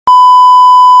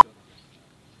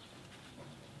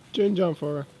Change them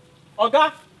for her.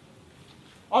 Oga!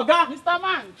 Oga! Mr.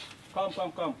 Man!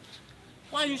 Come.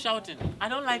 Why are you shouting? I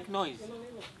don't like noise.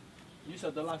 Use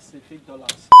your dollars, say fake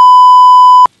dollars.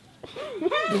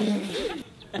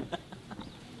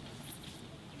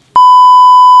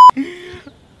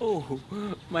 Oh,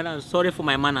 madam, sorry for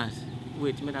my manners.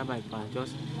 Wait, make that bike pass.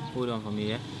 Just hold on for me,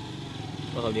 yeah?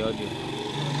 Because of the audio.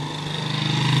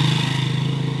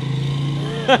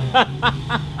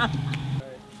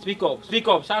 Speak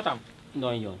up, shout out. No,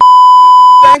 you.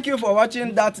 Thank you for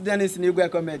watching that Denilson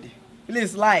Igwe comedy.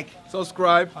 Please like,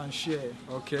 Subscribe and share,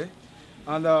 okay?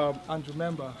 And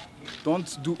remember,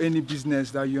 don't do any business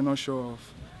that you're not sure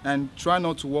of. And try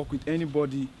not to work with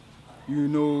anybody you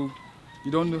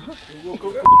don't know.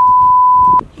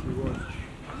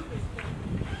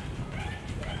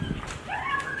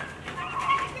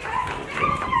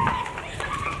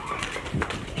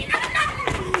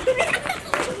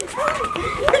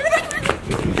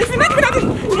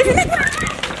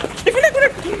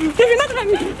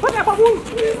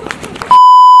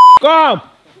 Come!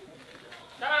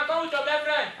 Come with your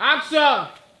boyfriend. Action!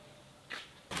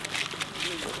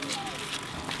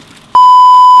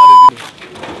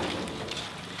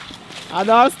 I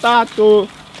don't start to.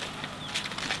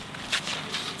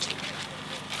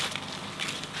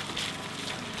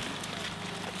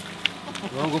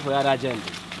 you won't go for that agenda.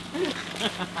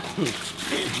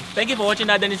 Thank you for watching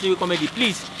that Denilson Igwe comedy.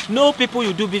 Please, know people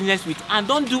you do business with and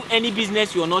don't do any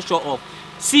business you're not sure of.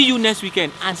 See you next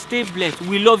weekend and stay blessed.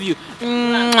 We love you.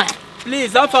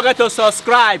 Please don't forget to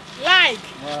subscribe. Like!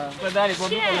 Federal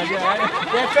Republic of Nigeria.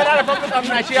 Federal Republic of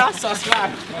Nigeria,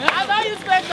 subscribe. I know you spent